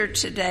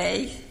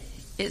Today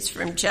is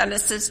from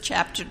Genesis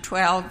chapter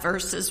 12,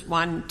 verses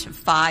 1 to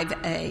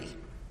 5a.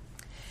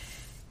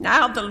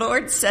 Now the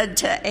Lord said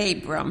to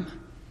Abram,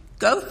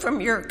 "Go from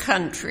your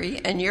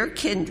country and your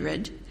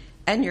kindred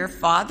and your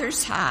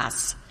father's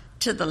house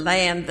to the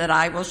land that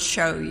I will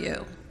show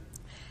you.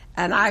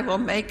 And I will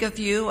make of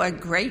you a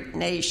great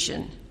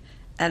nation,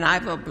 and I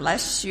will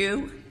bless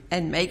you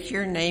and make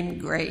your name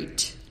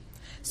great,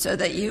 so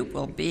that you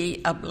will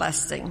be a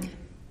blessing.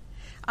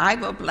 I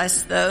will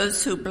bless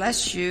those who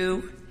bless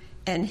you,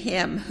 and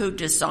him who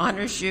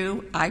dishonors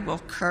you I will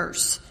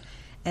curse,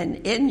 and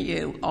in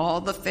you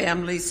all the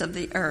families of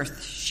the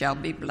earth shall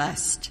be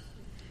blessed."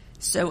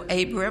 So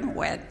Abram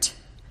went,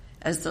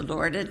 as the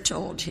Lord had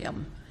told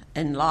him,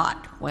 and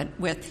Lot went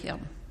with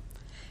him.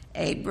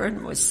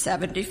 Abram was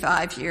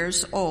 75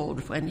 years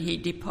old when he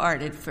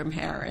departed from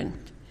Haran,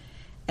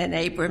 and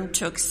Abram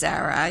took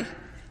Sarai,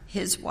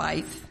 his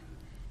wife,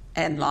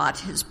 and Lot,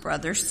 his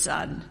brother's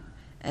son,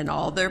 and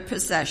all their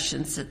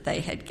possessions that they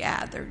had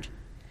gathered,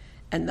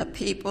 and the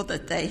people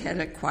that they had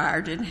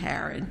acquired in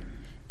Haran,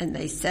 and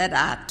they set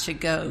out to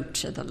go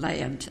to the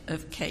land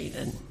of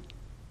Canaan.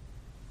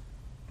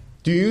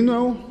 Do you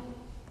know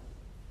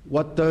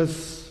what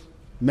does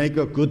make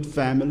a good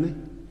family?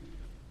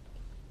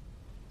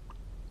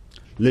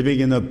 Living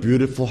in a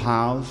beautiful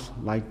house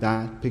like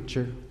that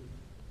picture.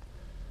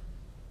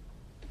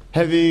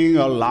 Having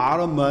a lot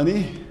of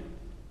money.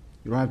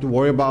 You don't have to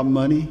worry about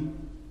money.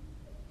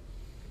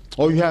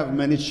 Or you have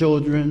many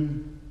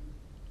children,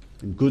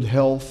 and good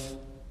health,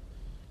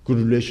 good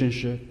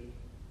relationship.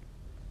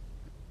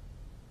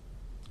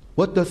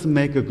 What does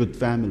make a good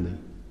family?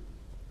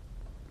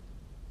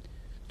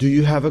 Do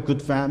you have a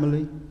good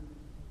family?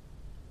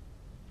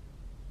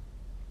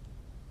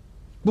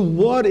 But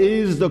what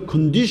is the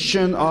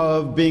condition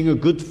of being a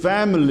good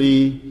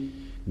family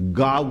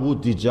God would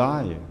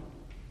desire?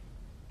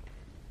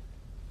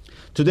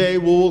 Today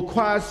we will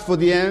quest for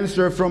the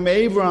answer from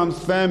Abraham's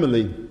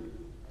family.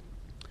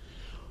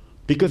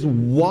 Because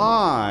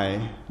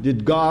why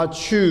did God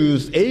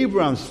choose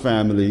Abraham's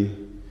family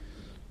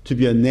to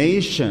be a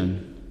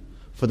nation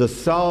for the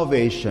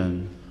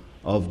salvation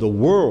of the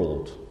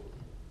world?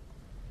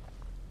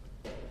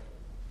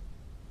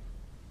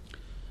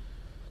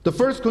 The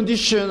first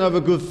condition of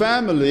a good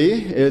family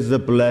is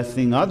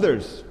blessing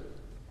others.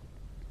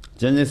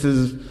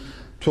 Genesis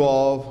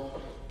 12,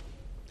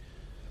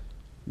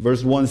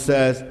 verse 1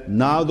 says,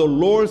 "Now the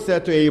Lord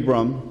said to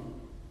Abram,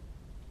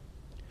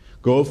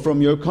 go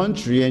from your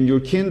country and your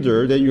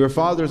kindred and your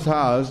father's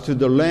house to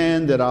the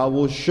land that I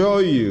will show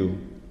you."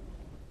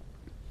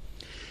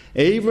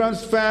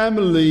 Abraham's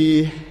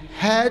family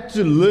had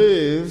to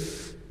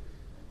leave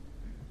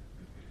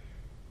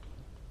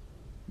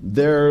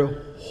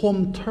their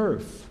home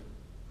turf,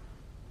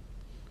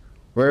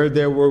 where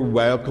they were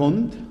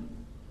welcomed,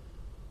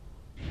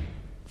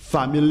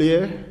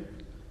 familiar,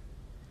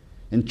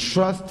 and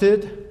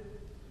trusted,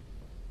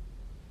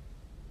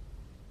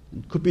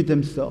 and could be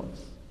themselves.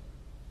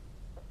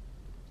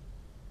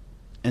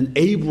 And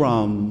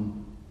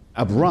Abram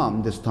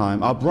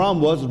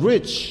was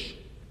rich.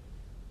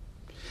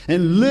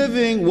 And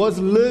was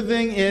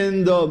living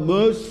in the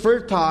most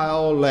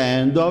fertile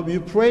land of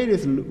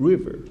Euphrates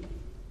River.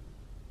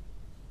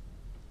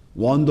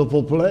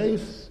 Wonderful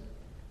place.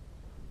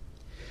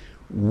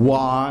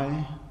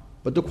 Why?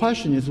 But the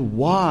question is,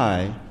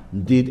 why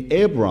did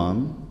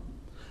Abram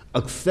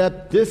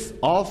accept this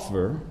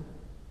offer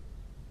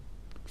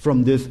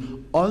from this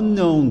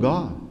unknown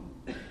God?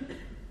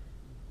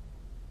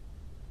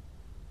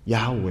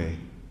 Yahweh,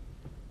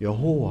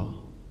 Yehovah.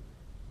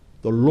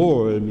 The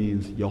Lord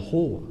means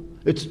Yehovah.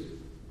 It's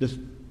just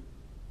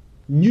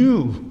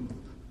new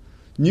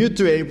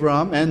to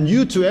Abraham and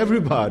new to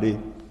everybody.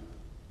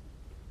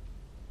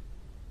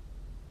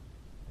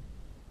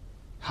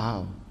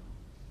 How?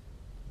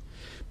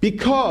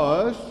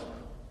 Because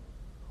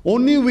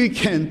only we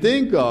can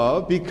think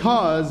of,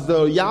 because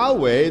the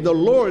Yahweh, the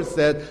Lord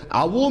said,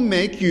 "I will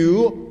make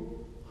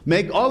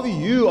of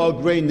you a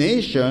great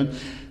nation,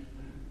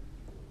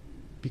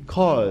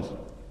 because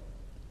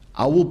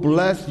I will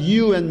bless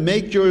you and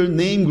make your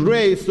name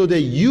great, so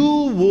that you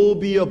will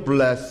be a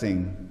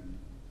blessing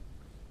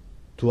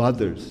to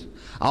others.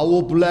 I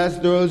will bless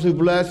those who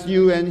bless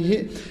you,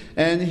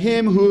 and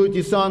him who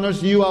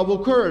dishonors you I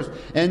will curse.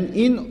 And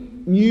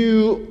in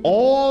you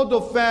all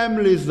the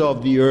families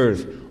of the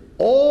earth,"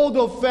 all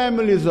the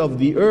families of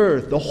the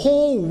earth, the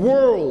whole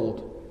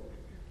world,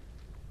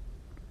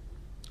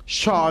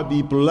 "shall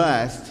be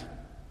blessed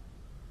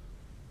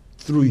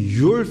through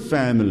your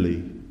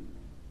family."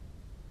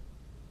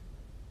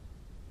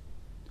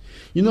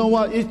 You know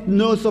what? It's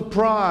no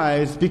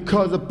surprise,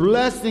 because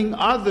blessing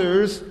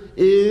others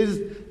is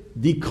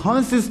the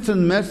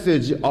consistent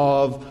message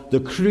of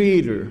the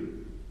Creator,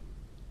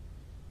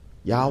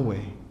 Yahweh.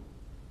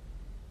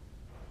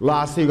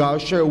 Last thing I'll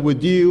share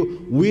with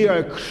you, we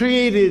are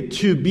created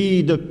to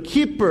be the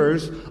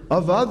keepers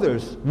of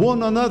others,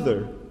 one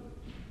another.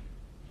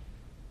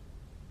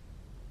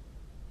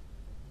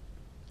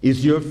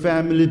 Is your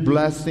family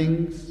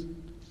blessings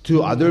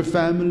to other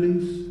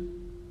families?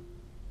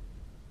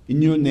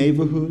 in your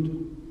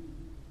neighborhood?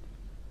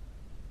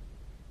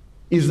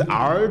 Is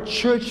our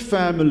church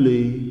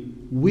family,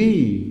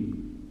 we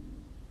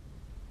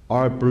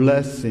are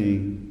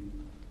blessing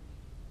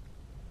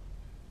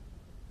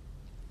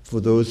for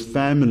those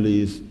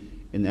families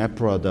in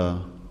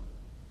Ephrata,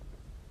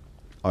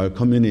 our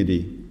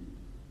community?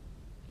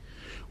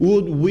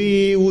 Would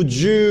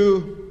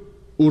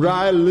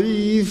I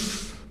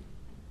leave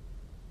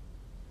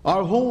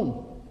our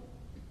home,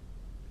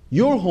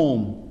 your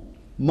home,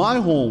 my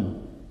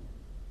home,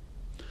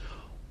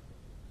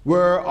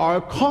 where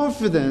our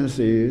confidence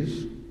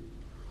is,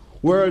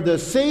 where the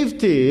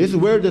safety is,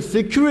 where the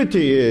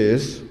security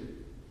is,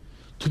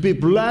 to be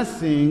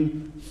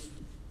blessing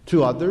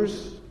to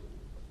others?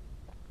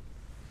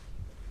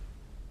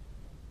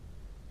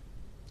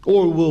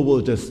 Or we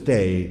will just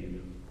stay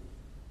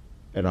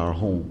at our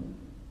home?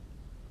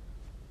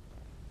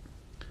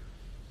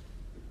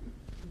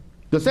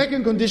 The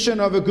second condition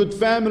of a good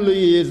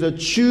family is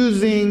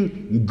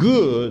choosing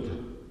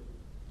good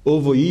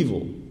over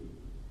evil.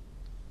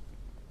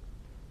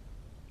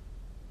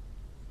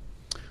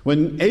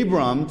 When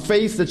Abram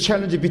faced the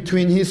challenge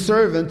between his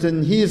servant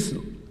and his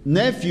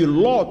nephew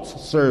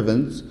Lot's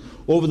servants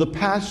over the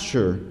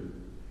pasture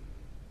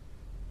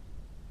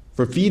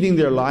for feeding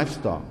their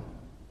livestock.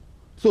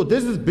 So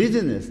this is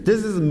business.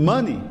 This is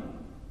money.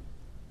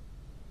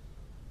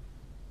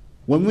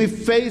 When we're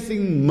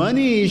facing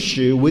money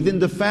issue within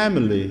the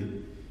family,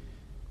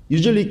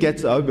 usually it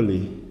gets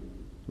ugly,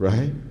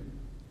 right?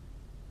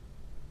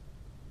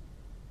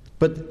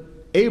 But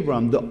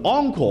Abram, the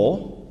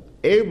uncle,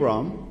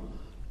 Abram,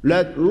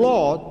 let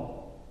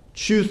Lot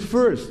choose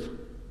first.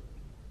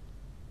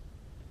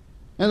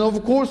 And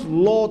of course,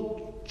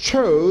 Lot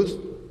chose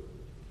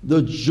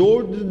the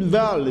Jordan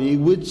Valley,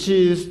 which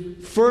is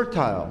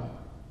fertile.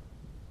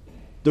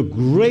 The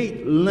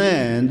great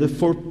land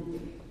for,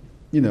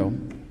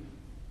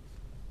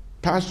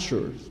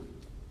 pastures.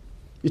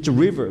 It's a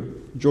river,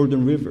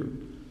 Jordan River.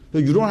 So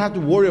you don't have to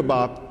worry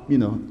about,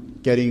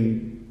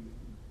 getting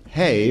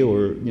hay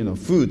or,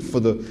 food for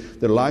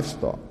the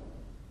livestock.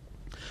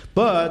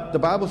 But the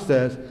Bible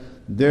says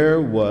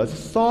there was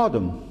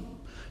Sodom,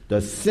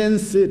 the sin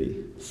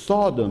city.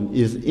 Sodom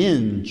is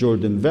in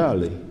Jordan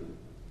Valley.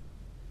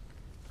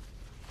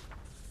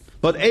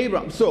 But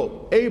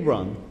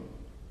Abram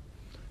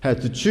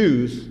had to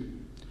choose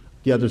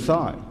the other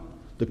side,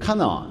 the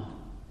Canaan,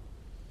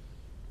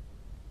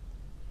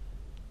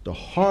 the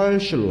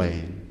harsh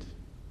land,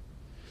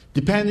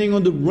 depending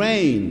on the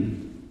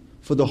rain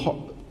for the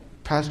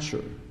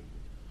pasture.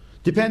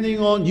 Depending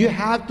on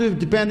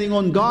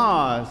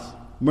God's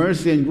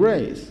mercy and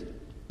grace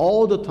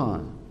all the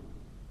time.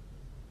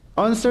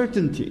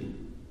 Uncertainty,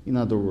 in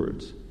other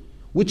words.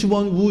 Which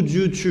one would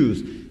you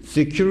choose?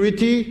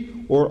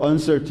 Security or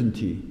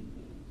uncertainty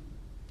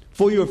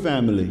for your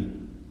family?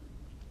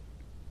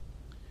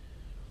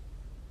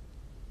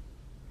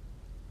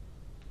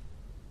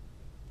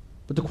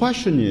 But the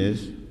question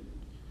is,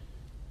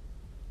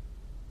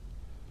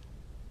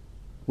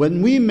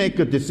 when we make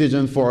a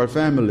decision for our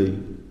family,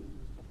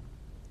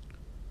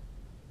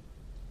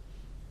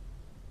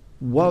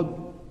 what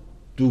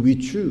do we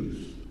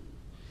choose?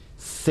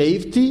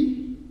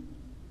 Safety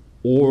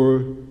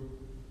or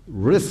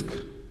risk?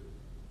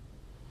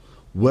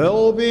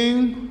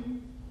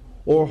 Well-being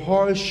or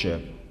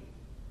hardship?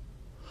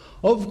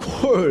 Of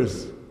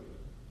course,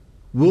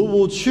 we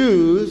will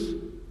choose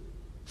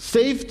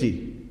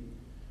safety,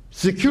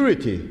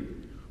 security,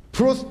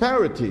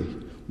 prosperity,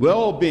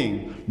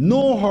 well-being,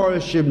 no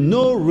hardship,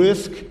 no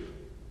risk,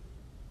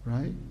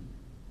 right?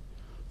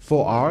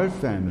 For our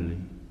family,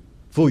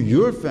 for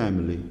your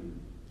family.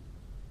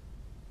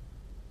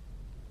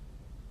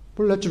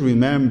 But let's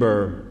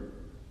remember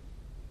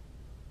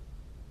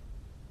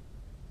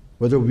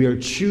whether we are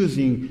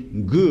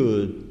choosing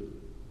good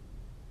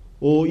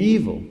or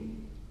evil.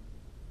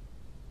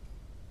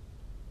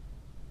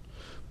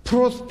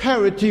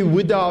 Prosperity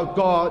without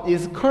God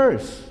is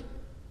curse.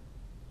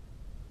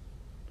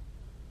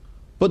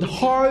 But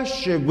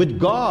hardship with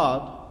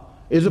God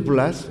is a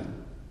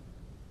blessing.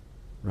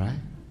 Right?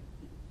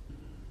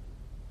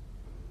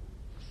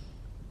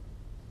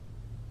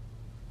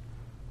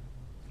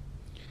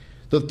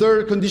 The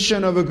third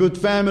condition of a good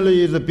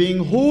family is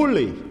being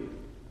holy.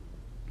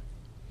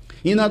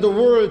 In other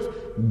words,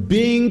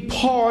 being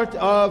part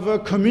of a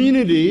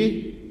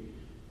community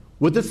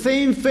with the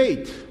same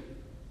faith.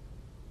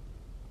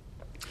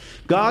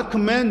 God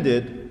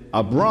commanded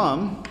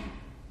Abram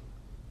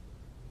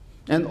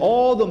and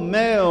all the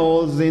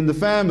males in the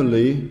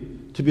family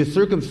to be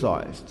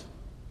circumcised,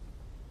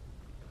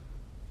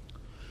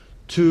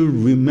 to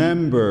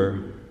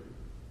remember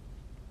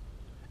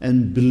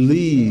and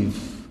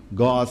believe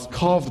God's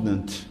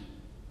covenant,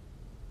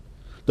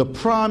 the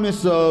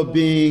promise of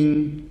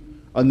being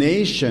a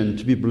nation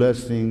to be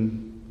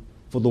blessing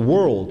for the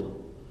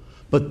world.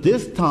 But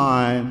this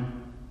time,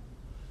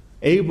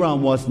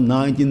 Abram was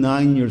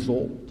 99 years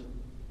old.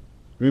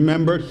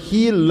 Remember,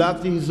 he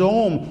left his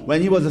home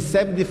when he was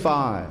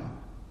 75.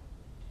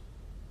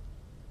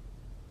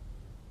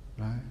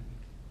 Right?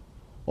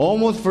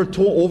 almost for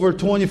over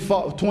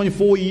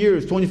 24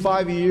 years,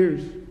 25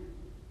 years.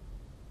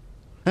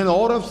 And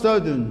all of a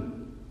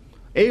sudden,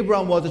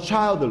 Abraham was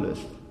childless,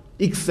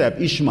 except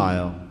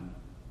Ishmael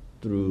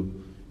through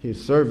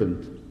his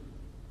servant.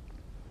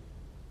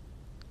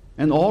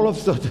 And all of a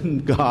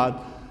sudden,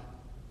 God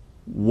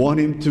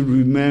wanted him to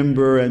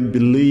remember and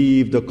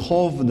believe the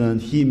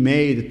covenant he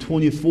made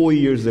 24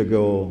 years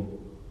ago.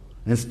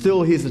 And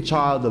still he's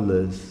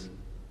childless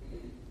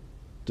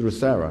through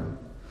Sarah.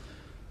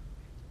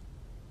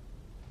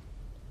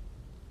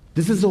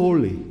 This is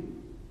holy.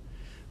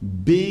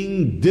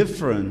 Being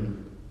different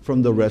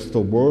from the rest of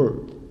the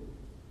world.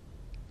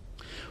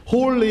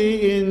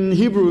 Holy in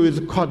Hebrew is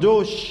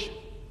kadosh,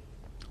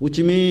 which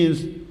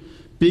means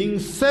being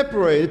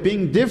separate,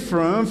 being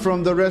different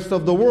from the rest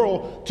of the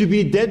world, to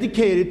be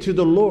dedicated to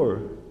the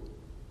Lord,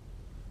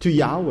 to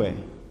Yahweh,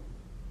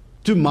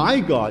 to my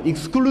God,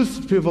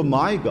 exclusive of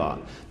my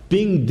God,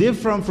 being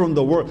different from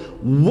the world.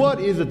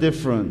 What is the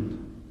difference?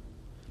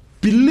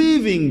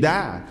 Believing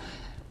that,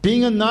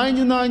 being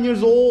 99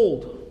 years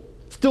old,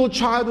 still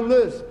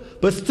childless,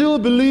 but still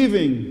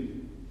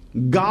believing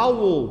God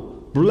will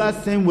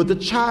bless him with a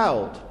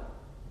child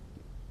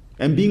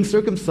and being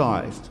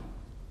circumcised.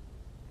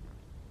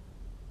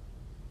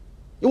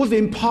 It was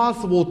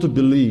impossible to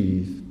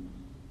believe.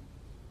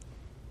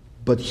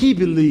 But he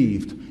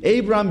believed.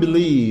 Abraham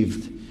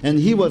believed, and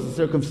he was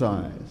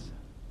circumcised.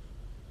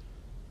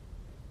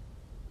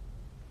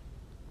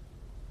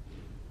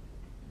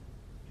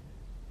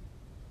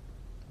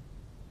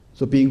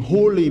 So being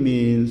holy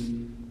means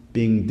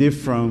being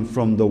different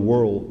from the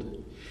world.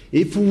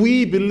 If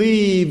we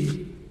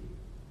believe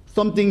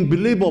something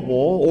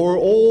believable, or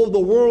all the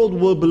world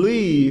will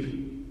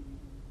believe,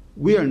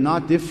 we are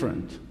not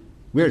different.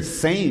 We are the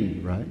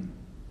same, right?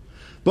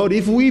 But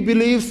if we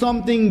believe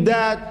something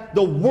that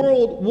the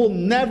world will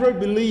never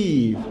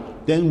believe,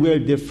 then we're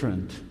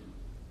different.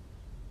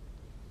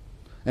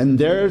 And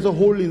there's a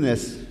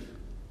holiness.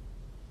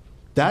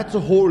 That's a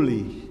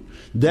holy.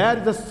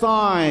 That is a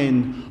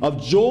sign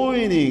of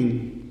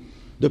joining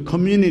the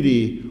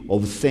community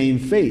of same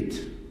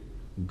faith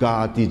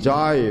God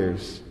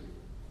desires.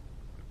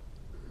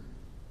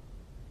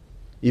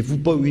 If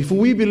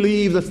we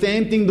believe the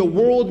same thing the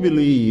world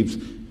believes,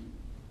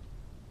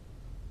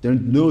 there's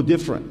no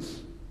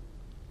difference.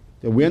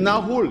 Then we're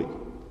not holy.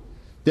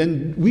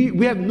 Then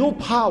we have no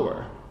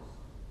power.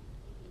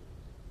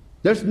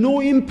 There's no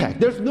impact.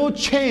 There's no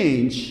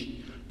change.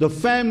 The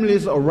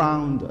families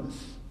around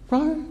us.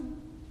 Right?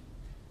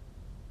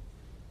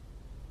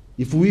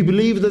 If we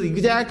believe the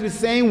exactly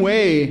same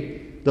way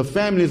the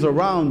families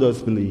around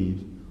us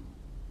believe,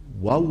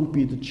 what would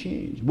be the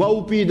change? What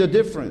would be the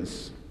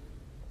difference?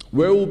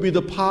 Where will be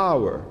the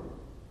power?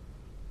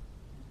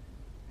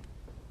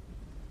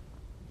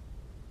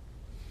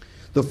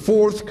 The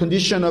fourth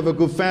condition of a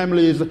good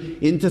family is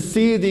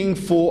interceding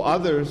for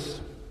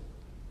others,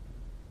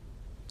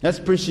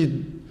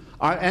 especially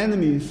our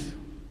enemies.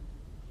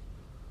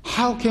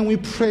 How can we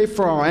pray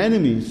for our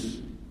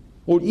enemies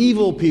or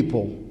evil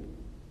people?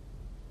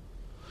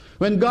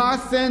 When God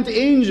sent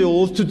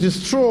angels to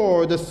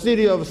destroy the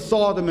city of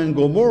Sodom and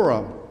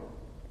Gomorrah,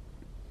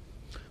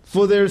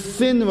 for their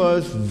sin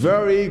was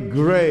very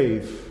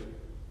grave.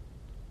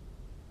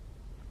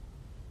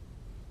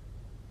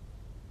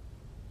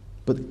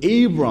 But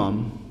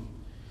Abram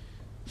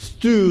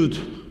stood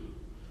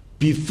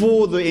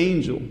before the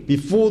angel,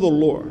 before the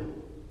Lord,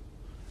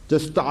 to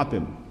stop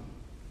him,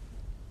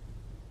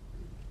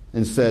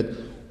 and said,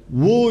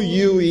 "Will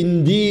you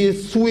indeed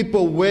sweep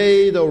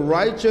away the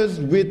righteous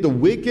with the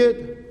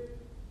wicked?"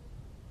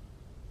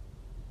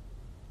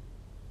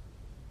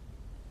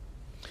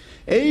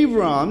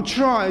 Abraham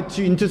tried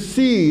to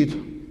intercede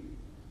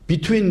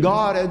between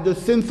God and the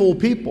sinful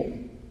people.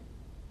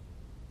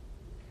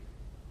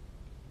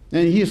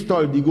 And he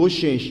started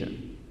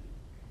negotiation.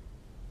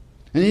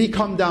 And he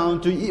come down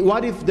to,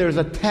 what if there's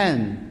a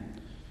 10?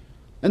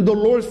 And the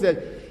Lord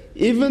said,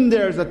 even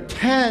there's a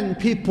 10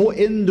 people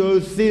in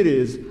those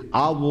cities,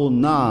 I will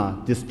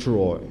not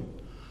destroy.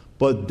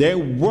 But there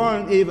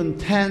weren't even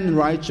 10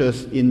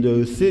 righteous in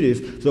those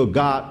cities. So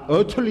God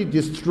utterly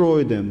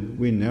destroyed them,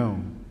 we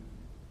know.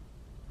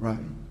 Right?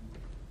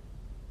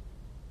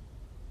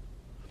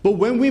 But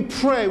when we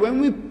pray, when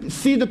we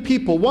see the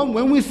people,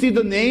 when we see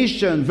the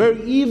nation,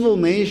 very evil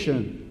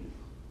nation,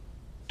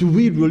 do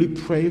we really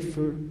pray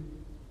for?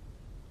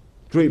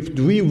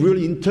 Do we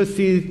really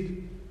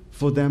intercede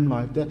for them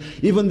like that?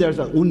 Even there's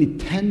only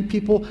 10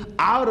 people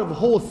out of a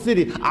whole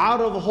city,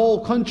 out of a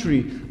whole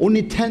country,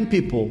 only 10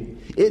 people.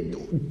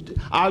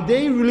 Are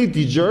they really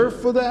deserve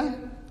for that?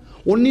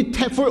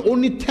 For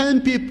only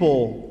 10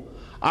 people.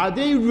 Are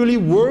they really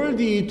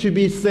worthy to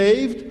be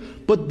saved?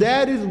 But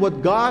that is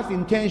what God's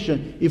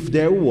intention. If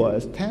there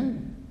was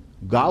 10,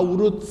 God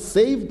would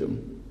save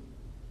them.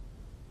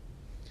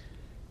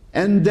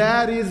 And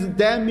that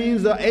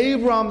means that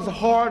Abraham's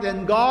heart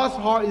and God's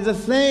heart is the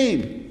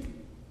same.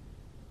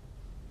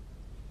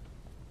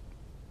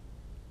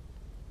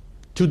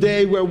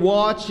 Today we're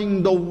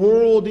watching the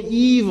world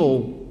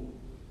evil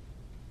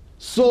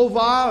so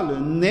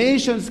violent,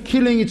 nations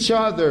killing each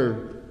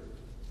other.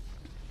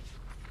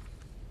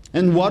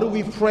 And what do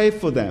we pray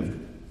for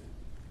them?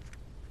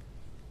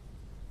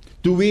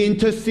 Do we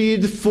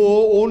intercede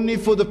only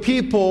for the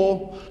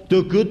people,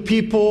 the good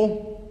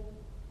people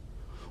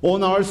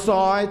on our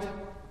side?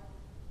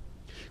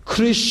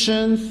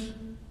 Christians?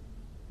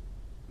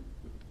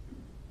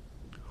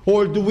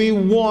 Or do we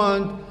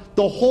want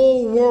the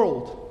whole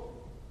world,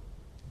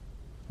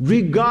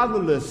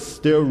 regardless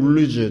their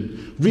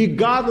religion,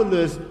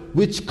 regardless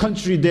which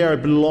country they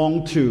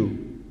belong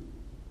to,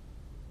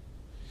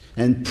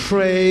 and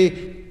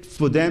pray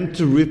for them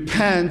to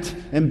repent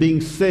and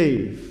being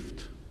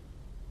saved?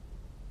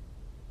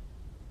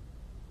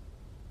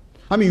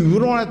 I mean, we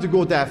don't have to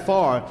go that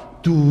far.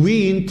 Do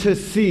we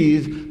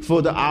intercede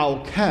for the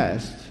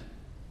outcast?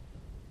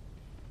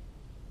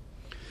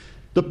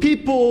 The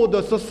people,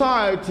 the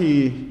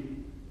society,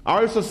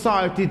 our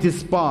society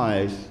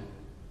despise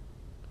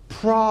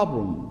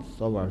problems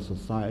of our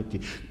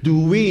society. Do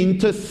we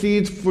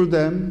intercede for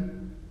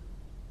them?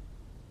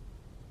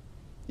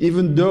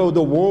 Even though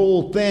the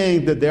world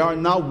thinks that they are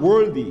not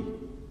worthy.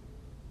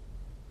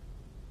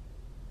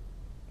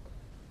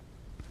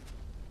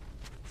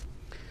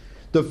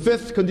 The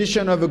fifth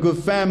condition of a good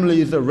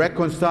family is a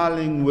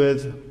reconciling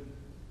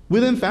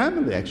within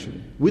family,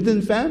 actually.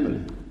 Within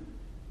family.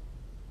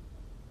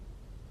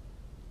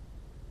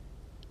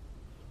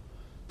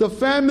 The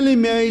family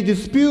may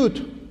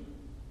dispute.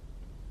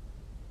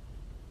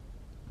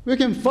 We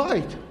can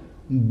fight,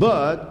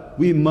 but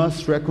we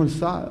must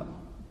reconcile.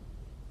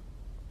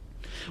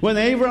 When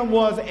Abraham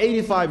was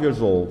 85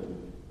 years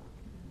old,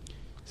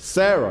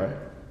 Sarah,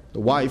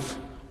 the wife,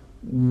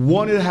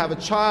 wanted to have a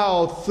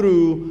child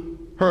through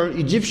her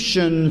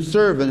Egyptian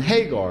servant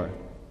Hagar.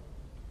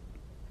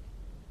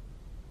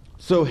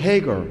 So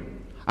Hagar,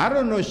 I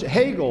don't know,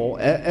 Hagar,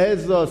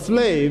 as a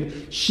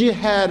slave, she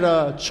had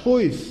a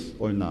choice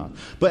or not.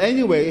 But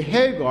anyway,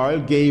 Hagar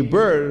gave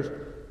birth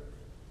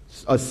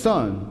a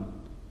son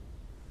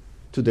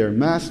to their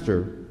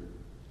master,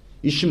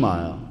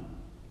 Ishmael.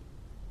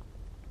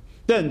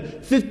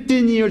 Then,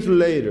 15 years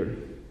later,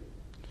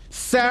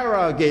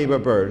 Sarah gave a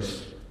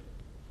birth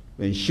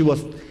when she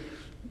was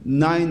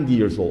 90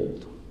 years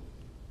old.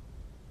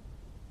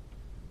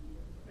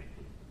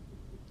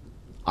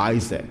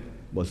 Isaac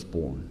was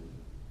born.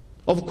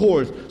 Of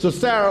course, so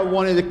Sarah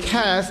wanted to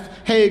cast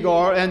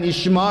Hagar and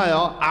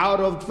Ishmael out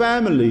of the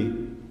family.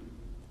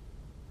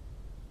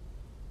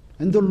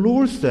 And the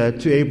Lord said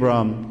to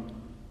Abraham,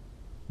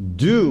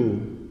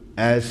 do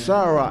as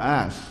Sarah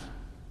asked.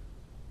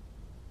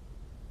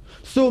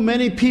 So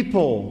many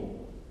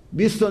people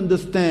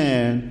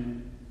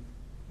misunderstand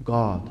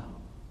God.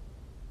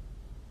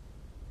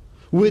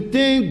 We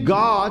think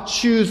God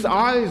chose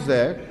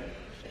Isaac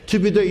to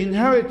be the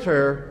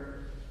inheritor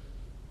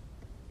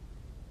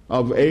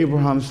of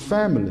Abraham's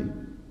family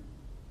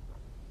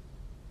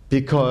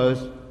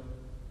because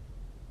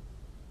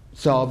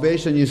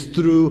salvation is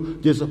through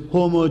this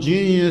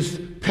homogeneous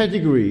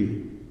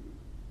pedigree.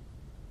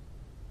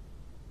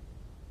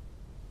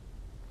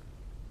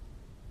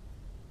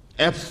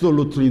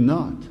 Absolutely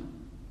not.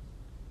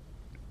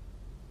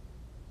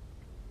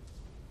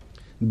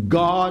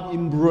 God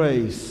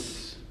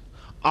embraces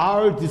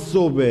our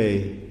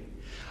disobey,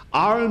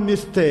 our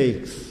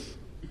mistakes.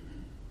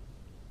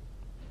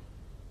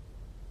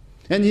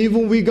 And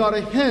even we got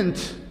a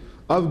hint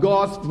of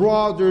God's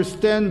broader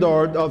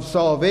standard of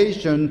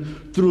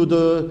salvation through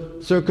the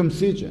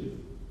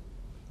circumcision.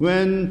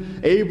 When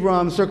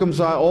Abraham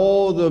circumcised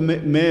all the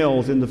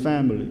males in the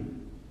family,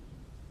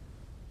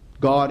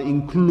 God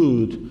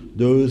included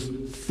those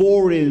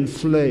foreign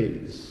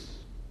slaves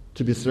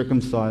to be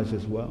circumcised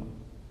as well.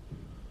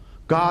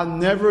 God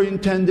never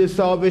intended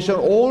salvation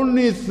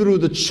only through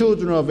the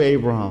children of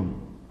Abraham.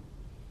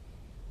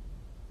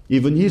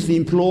 Even his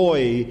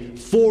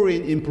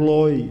foreign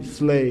employee,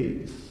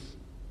 slaves.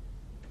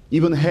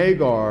 Even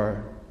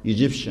Hagar,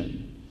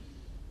 Egyptian,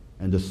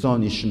 and the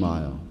son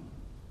Ishmael.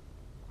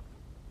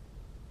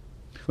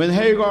 When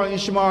Hagar and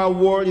Ishmael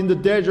were in the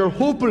desert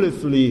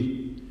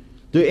hopelessly,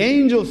 the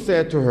angel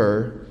said to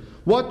her,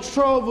 "What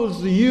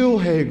troubles you,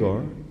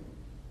 Hagar?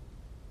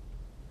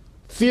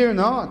 Fear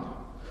not,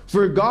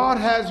 for God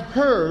has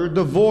heard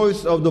the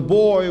voice of the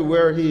boy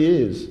where he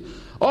is.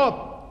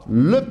 Up!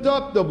 Lift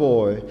up the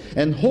boy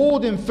and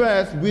hold him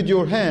fast with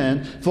your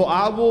hand, for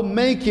I will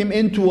make him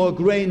into a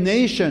great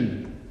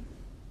nation."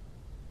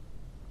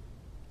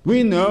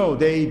 We know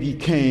they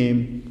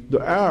became the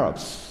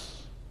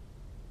Arabs.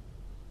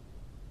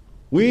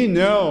 We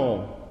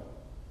know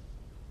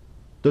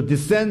the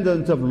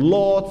descendants of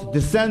Lot,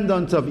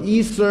 descendants of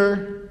Esau,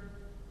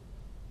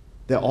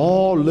 they're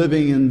all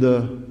living in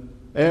the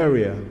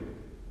area.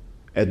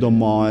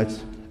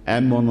 Edomites,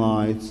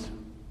 Ammonites,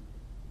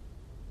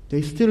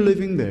 they're still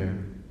living there.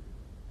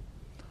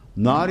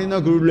 Not in a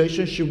good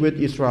relationship with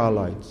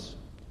Israelites,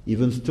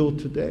 even still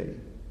today.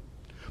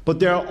 But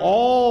they're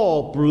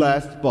all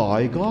blessed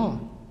by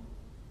God.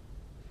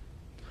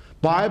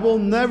 Bible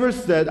never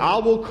said, "I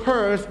will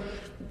curse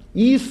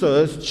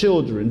Esau's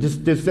children,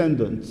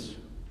 descendants,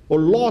 or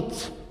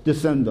Lot's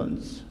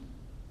descendants.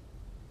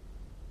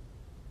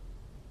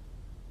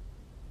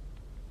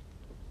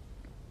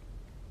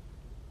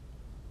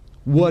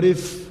 What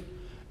if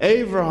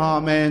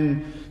Abraham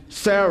and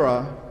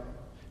Sarah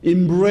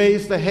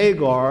embraced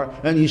Hagar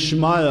and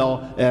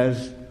Ishmael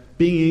as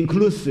being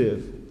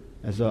inclusive,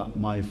 as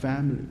my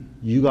family?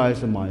 You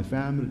guys are my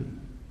family.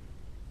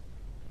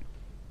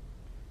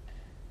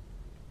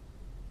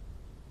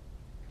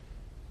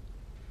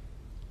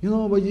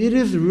 But it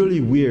is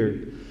really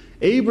weird.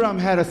 Abraham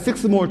had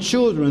 6 more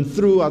children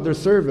through other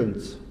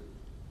servants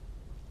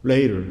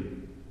later.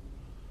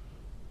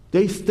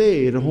 They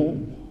stayed at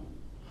home.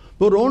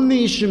 But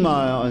only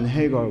Ishmael and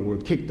Hagar were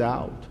kicked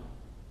out.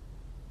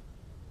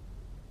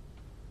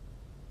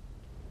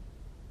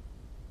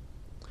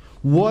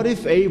 What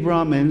if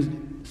Abraham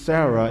and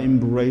Sarah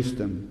embraced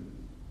them?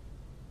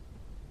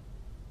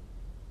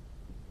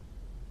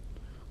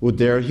 Would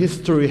their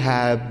history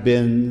have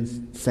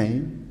been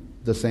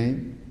the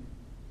same?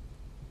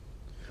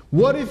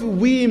 What if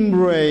we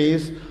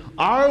embrace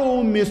our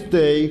own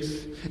mistakes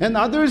and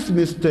others'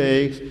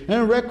 mistakes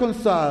and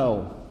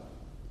reconcile?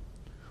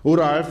 Would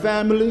our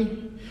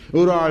family,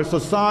 would our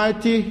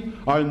society,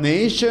 our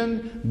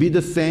nation be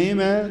the same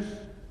as?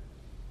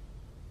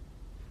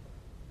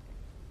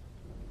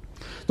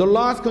 The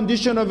last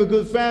condition of a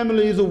good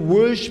family is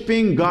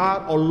worshiping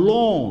God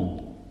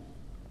alone.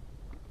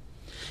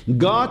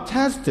 God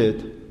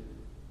tested.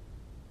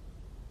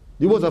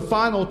 It was a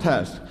final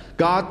test.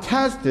 God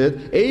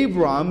tested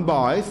Abraham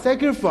by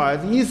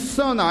sacrificing his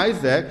son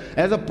Isaac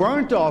as a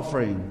burnt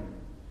offering.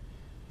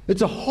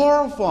 It's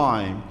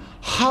horrifying.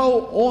 How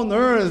on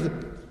earth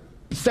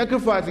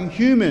sacrificing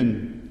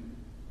human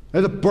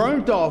as a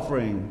burnt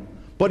offering?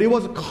 But it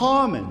was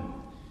common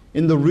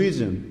in the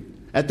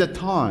region at that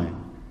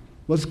time.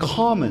 It was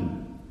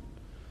common.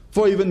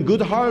 For even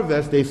good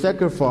harvest, they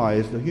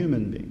sacrificed a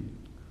human being.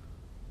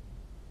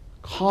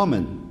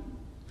 Common.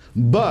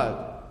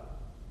 But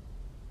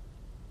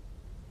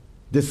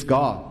this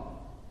God,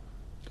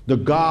 the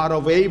God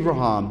of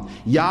Abraham,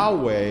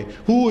 Yahweh,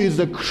 who is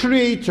the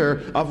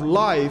creator of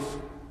life,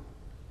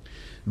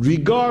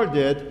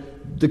 regarded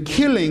the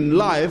killing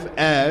life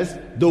as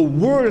the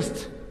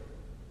worst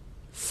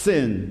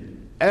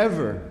sin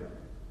ever.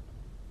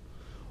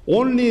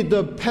 Only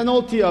the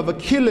penalty of a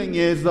killing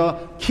is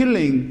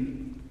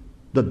killing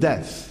the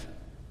death.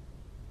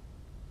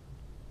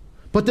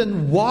 But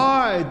then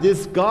why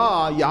this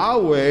God,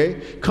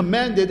 Yahweh,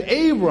 commanded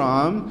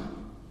Abraham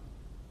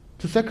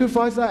to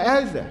sacrifice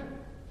Isaac?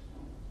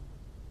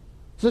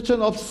 Such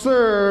an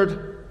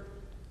absurd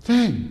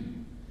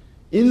thing.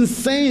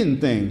 Insane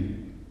thing.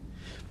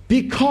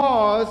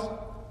 Because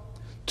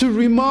to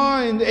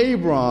remind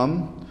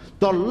Abraham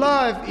the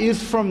life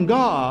is from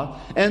God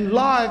and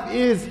life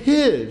is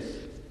his.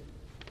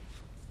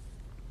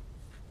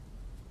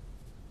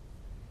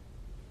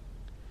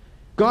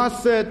 God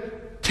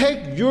said,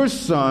 take your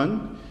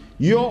son,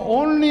 your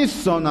only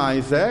son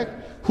Isaac,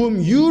 whom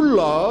you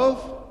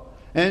love,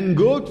 and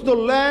go to the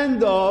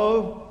land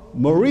of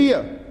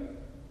Moriah,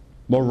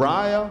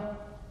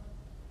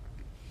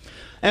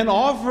 and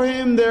offer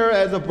him there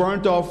as a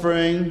burnt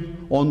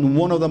offering on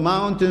one of the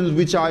mountains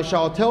which I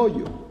shall tell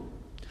you.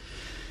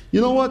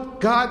 You know what?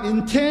 God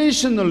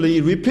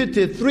intentionally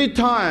repeated 3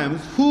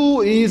 times,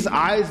 who is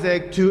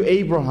Isaac to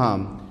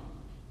Abraham?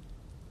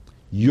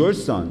 Your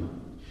son,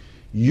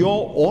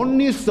 your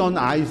only son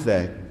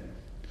Isaac,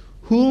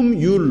 whom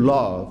you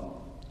love.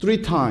 3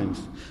 times.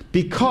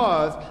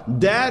 Because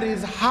that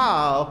is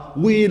how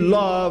we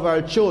love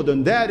our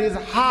children. That is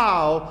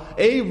how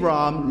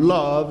Abraham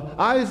loved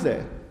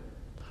Isaac.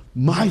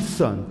 My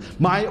son,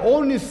 my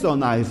only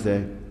son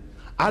Isaac,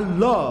 I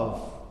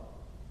love.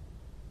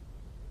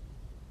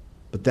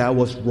 But that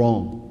was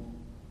wrong.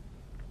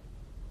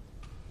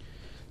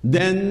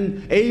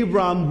 Then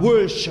Abraham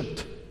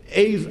worshipped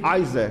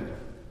Isaac.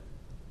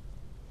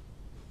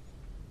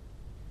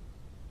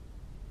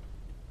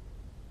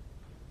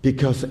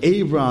 Because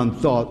Abraham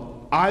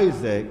thought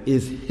Isaac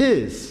is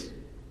his.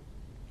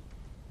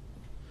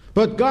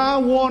 But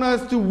God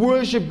wants us to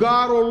worship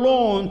God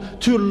alone,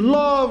 to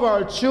love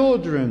our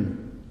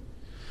children.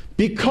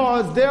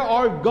 Because they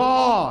are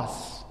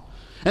God's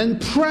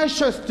and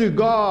precious to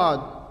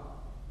God.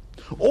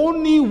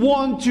 Only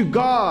one to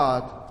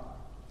God.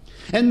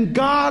 And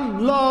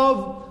God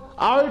loves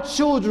our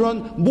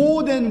children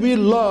more than we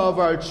love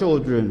our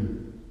children.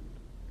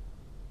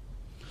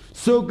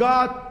 So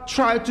God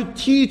tried to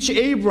teach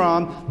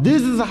Abraham,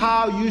 this is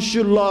how you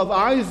should love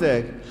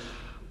Isaac.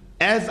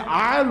 As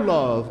I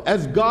love,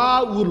 as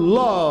God would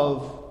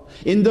love,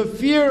 in the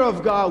fear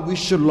of God, we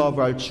should love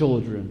our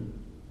children.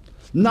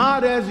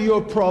 Not as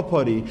your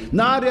property,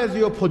 not as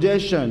your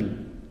possession.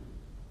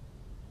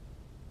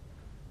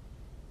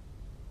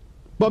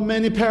 But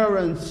many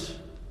parents,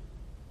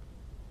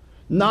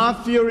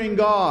 not fearing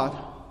God,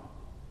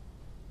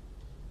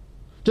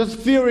 just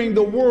fearing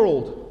the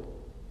world.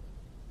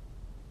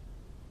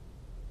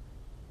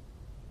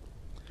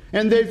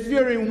 And they're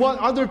fearing what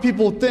other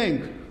people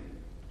think,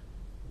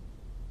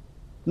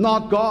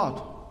 not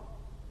God.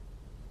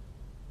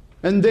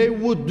 And they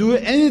would do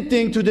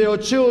anything to their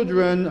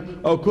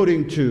children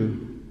according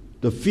to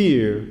the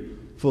fear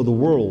for the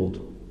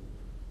world.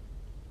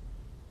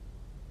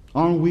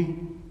 Aren't we?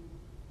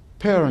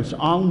 Parents,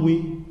 aren't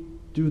we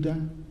do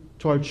that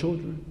to our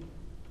children?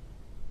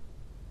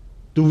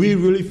 Do we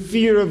really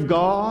fear of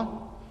God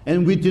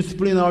and we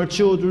discipline our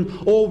children,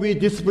 or we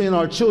discipline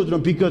our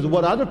children because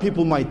what other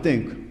people might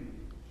think?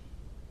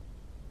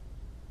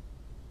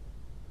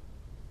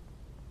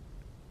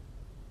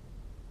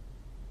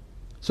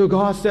 So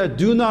God said,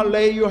 do not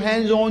lay your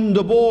hands on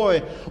the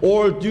boy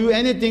or do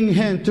anything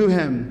to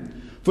him.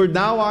 For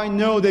now I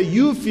know that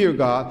you fear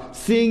God,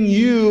 seeing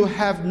you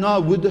have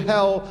not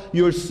withheld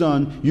your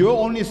son, your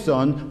only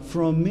son,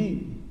 from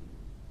me.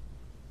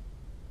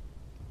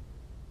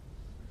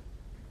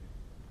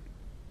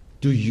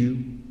 Do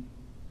you,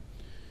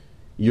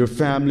 your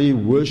family,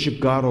 worship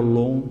God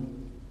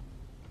alone?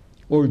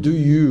 Or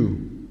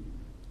do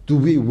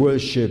we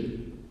worship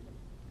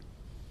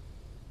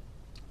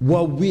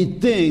what we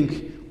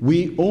think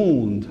we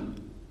owned?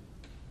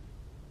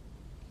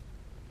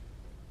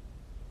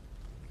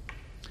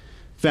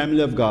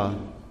 Family of God,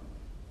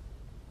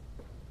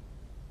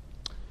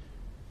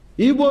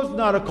 it was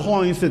not a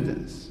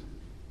coincidence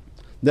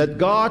that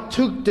God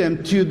took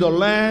them to the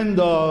land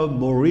of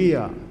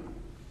Moriah.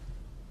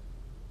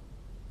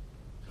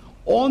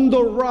 On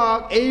the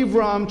rock,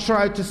 Abraham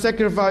tried to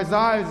sacrifice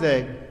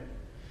Isaac.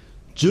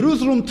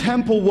 Jerusalem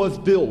temple was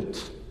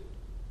built.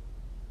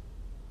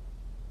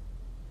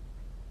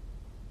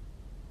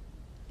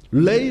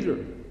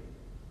 Later,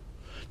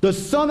 the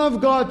Son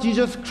of God,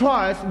 Jesus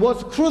Christ,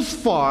 was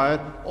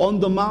crucified on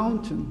the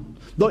mountain,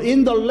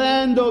 in the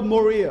land of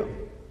Moriah.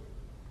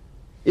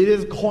 It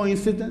is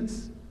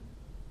coincidence?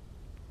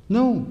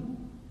 No.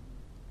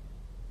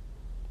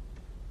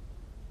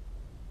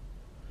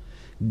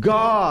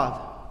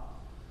 God,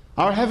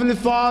 our Heavenly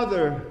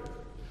Father,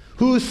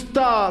 who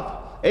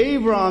stopped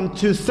Abraham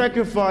to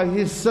sacrifice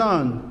his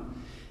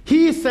son,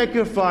 he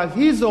sacrificed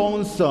his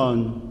own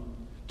son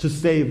to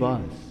save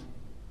us.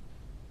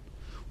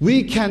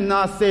 We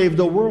cannot save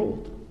the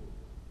world,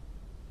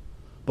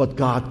 but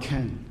God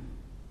can.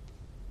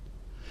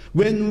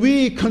 When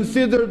we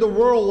consider the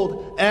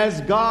world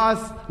as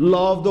God's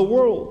loved the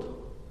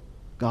world,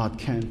 God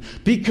can.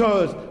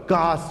 Because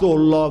God so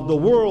loved the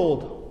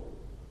world,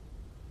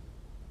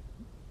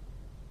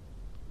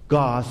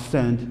 God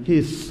sent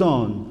his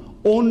son,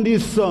 only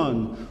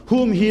son,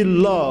 whom he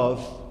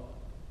loved,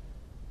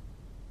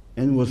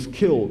 and was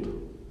killed.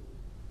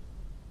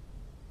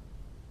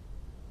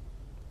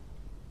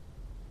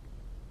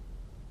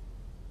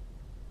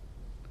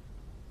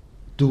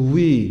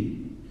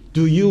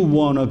 Do you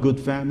want a good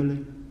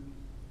family?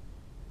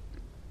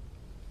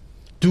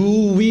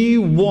 Do we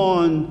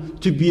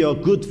want to be a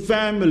good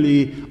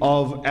family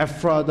of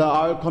Ephrata,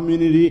 our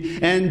community?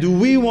 And do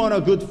we want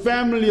a good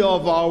family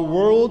of our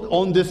world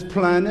on this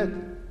planet?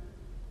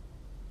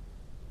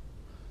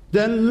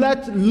 Then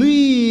let's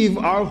leave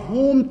our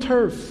home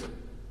turf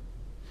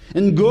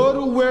and go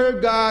to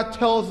where God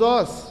tells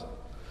us,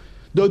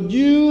 the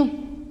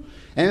new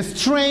and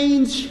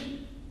strange,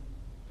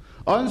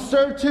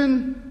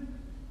 uncertain,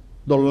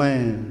 the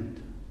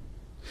land.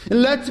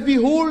 And let's be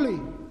holy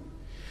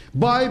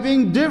by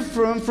being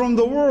different from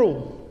the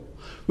world.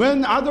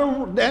 When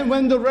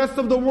the rest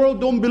of the world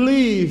don't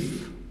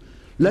believe,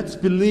 let's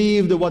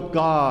believe that what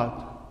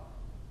God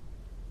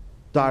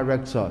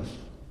directs us.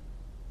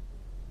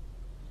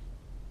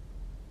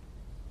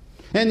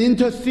 And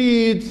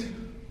intercede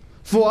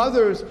for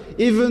others,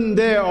 even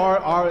they are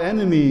our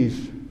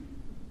enemies.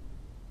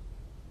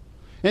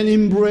 And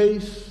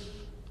embrace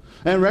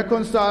and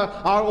reconcile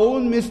our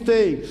own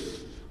mistakes,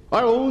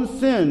 our own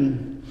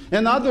sin,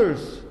 and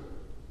others,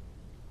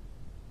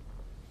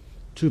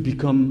 to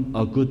become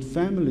a good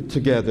family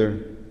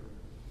together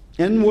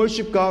and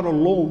worship God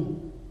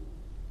alone.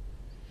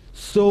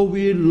 So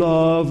we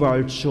love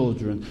our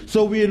children.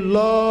 So we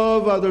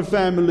love other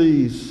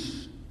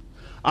families,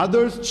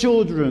 others'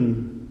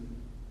 children,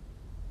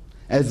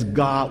 as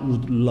God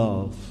would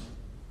love.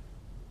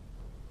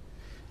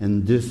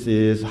 And this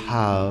is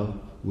how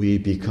we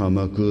become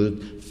a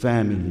good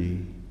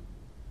family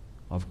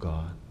of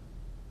God.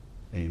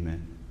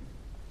 Amen.